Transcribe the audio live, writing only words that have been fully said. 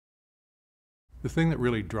The thing that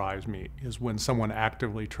really drives me is when someone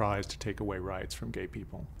actively tries to take away rights from gay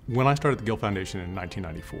people. When I started the Gill Foundation in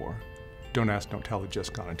 1994, Don't Ask, Don't Tell had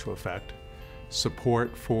just gone into effect.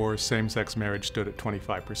 Support for same-sex marriage stood at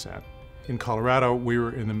 25%. In Colorado, we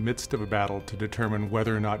were in the midst of a battle to determine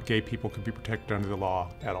whether or not gay people could be protected under the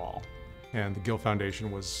law at all. And the Gill Foundation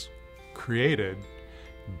was created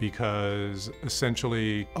because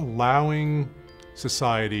essentially allowing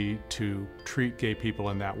society to treat gay people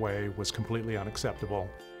in that way was completely unacceptable.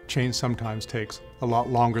 Change sometimes takes a lot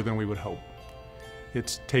longer than we would hope.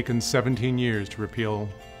 It's taken 17 years to repeal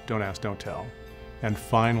Don't Ask, Don't Tell. And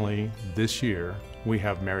finally, this year, we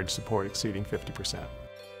have marriage support exceeding 50%.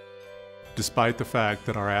 Despite the fact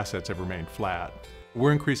that our assets have remained flat,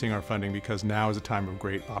 we're increasing our funding because now is a time of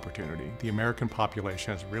great opportunity. The American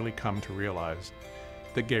population has really come to realize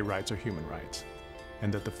that gay rights are human rights,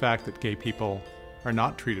 and that the fact that gay people are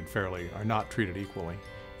not treated fairly, are not treated equally,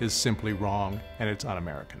 is simply wrong and it's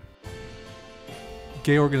un-American.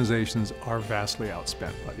 Gay organizations are vastly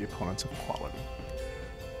outspent by the opponents of equality.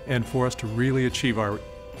 And for us to really achieve our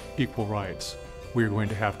equal rights, we're going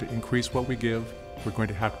to have to increase what we give, we're going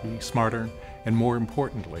to have to be smarter, and more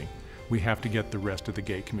importantly, we have to get the rest of the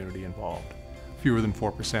gay community involved. Fewer than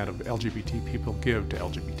 4% of LGBT people give to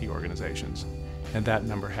LGBT organizations, and that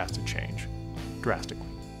number has to change drastically.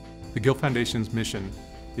 The Gill Foundation's mission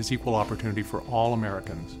is equal opportunity for all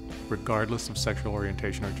Americans, regardless of sexual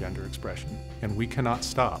orientation or gender expression. And we cannot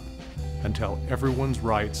stop until everyone's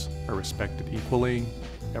rights are respected equally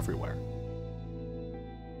everywhere.